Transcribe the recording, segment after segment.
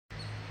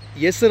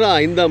Ezra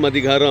 5ஆம்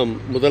அதிகாரம்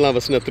 1ஆம்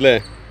வசனத்தில்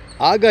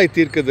ஆகாய்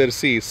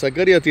தீர்க்கதரிசி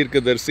சகரியா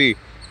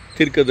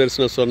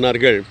தீர்க்கதரிசனம்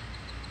சொன்னார்கள்.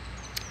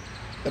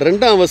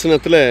 2ஆம்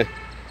வசனத்தில்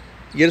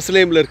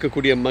எருசலேமில்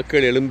இருக்கக்கூடிய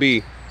மக்கள் எழும்பி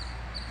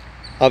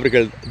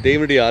அவர்கள்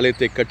தேவனுடைய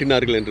ஆலயத்தை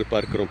கட்டினார்கள் என்று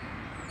பார்க்கிறோம்.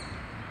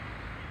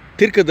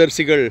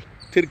 தீர்க்கதரிசிகள்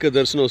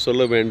தீர்க்கதரிசனம்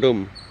சொல்ல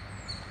வேண்டும்,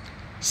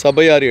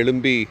 சபையார்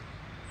எழும்பி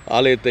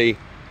ஆலயத்தை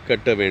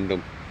கட்ட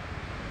வேண்டும்.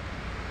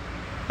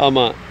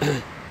 ஆமாம்,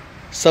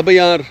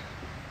 சபையார்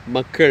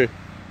மக்கள்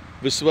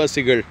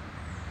விசுவாசிகள்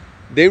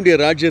தேவனுடைய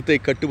ராஜ்யத்தை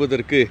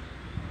கட்டுவதற்கு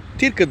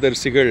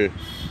தீர்க்கதரிசிகள்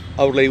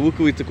அவர்களை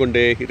ஊக்குவித்து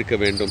கொண்டே இருக்க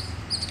வேண்டும்.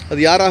 அது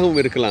யாராகவும்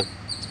இருக்கலாம்.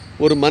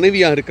 ஒரு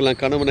மனைவியாக இருக்கலாம்,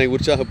 கணவனை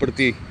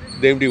உற்சாகப்படுத்தி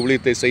தேவனுடைய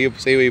ஊழியத்தை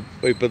செய்ய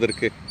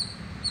வைப்பதற்கு.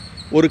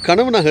 ஒரு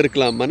கணவனாக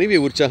இருக்கலாம்,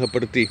 மனைவியை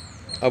உற்சாகப்படுத்தி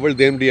அவள்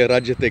தேவனுடைய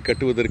ராஜ்யத்தை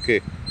கட்டுவதற்கு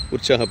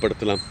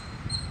உற்சாகப்படுத்தலாம்.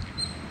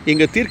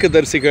 இங்கே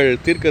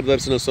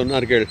தீர்க்கதரிசனம்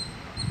சொன்னார்கள்,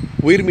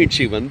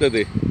 உயிர்மீட்சி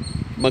வந்தது,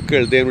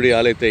 மக்கள் தேவனுடைய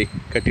ஆலயத்தை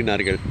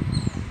கட்டினார்கள்.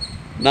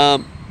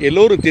 நாம்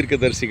எல்லோரும்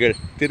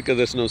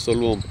தீர்க்கதரிசனம்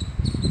சொல்வோம்.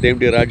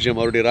 தேவனுடைய ராஜ்யம்,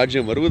 அவருடைய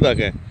ராஜ்யம்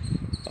வருவதாக,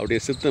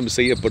 அவருடைய சித்தம்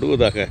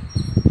செய்யப்படுவதாக,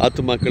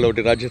 ஆத்துமாக்கள்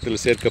அவருடைய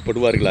ராஜ்யத்தில்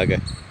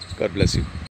சேர்க்கப்படுவார்களாக. God bless you.